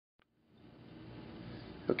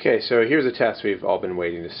Okay, so here's a test we've all been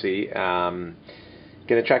waiting to see. Going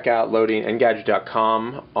to check out loading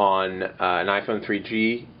Engadget.com on an iPhone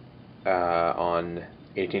 3G on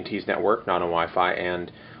AT&T's network, not on Wi-Fi,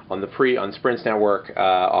 and on Sprint's network,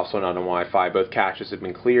 also not on Wi-Fi. Both caches have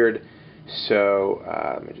been cleared. So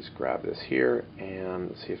let me just grab this here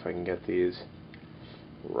and let's see if I can get these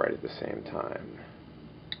right at the same time.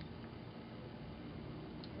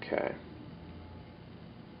 Okay.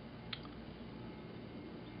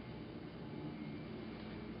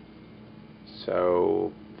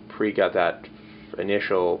 So got that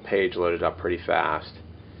initial page loaded up pretty fast,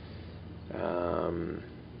 and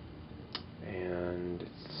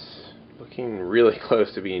it's looking really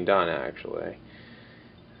close to being done actually.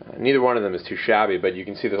 Neither one of them is too shabby, but you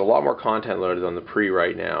can see there's a lot more content loaded on the pre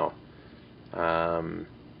right now,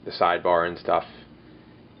 the sidebar and stuff,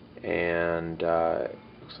 and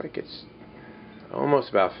looks like it's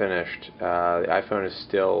almost about finished. The iPhone is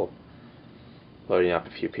still loading up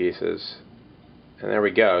a few pieces. And there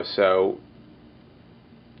we go. So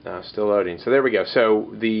still loading. So there we go.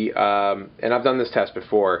 So the and I've done this test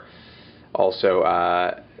before. Also,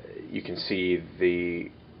 you can see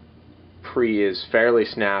the pre is fairly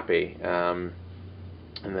snappy. And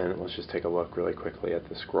then let's just take a look really quickly at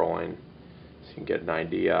the scrolling, so you can get an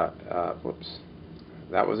idea. Whoops,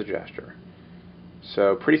 that was a gesture.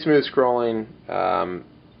 So pretty smooth scrolling.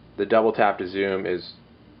 The double tap to zoom is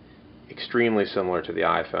extremely similar to the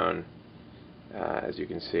iPhone. As you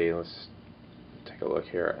can see, let's take a look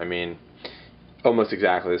here. I mean, almost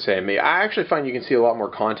exactly the same. I actually find you can see a lot more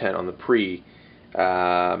content on the pre,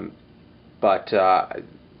 but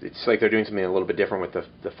it's like they're doing something a little bit different with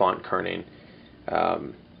the font kerning. At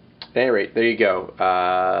any rate, there you go.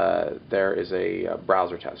 There is a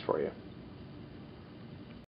browser test for you.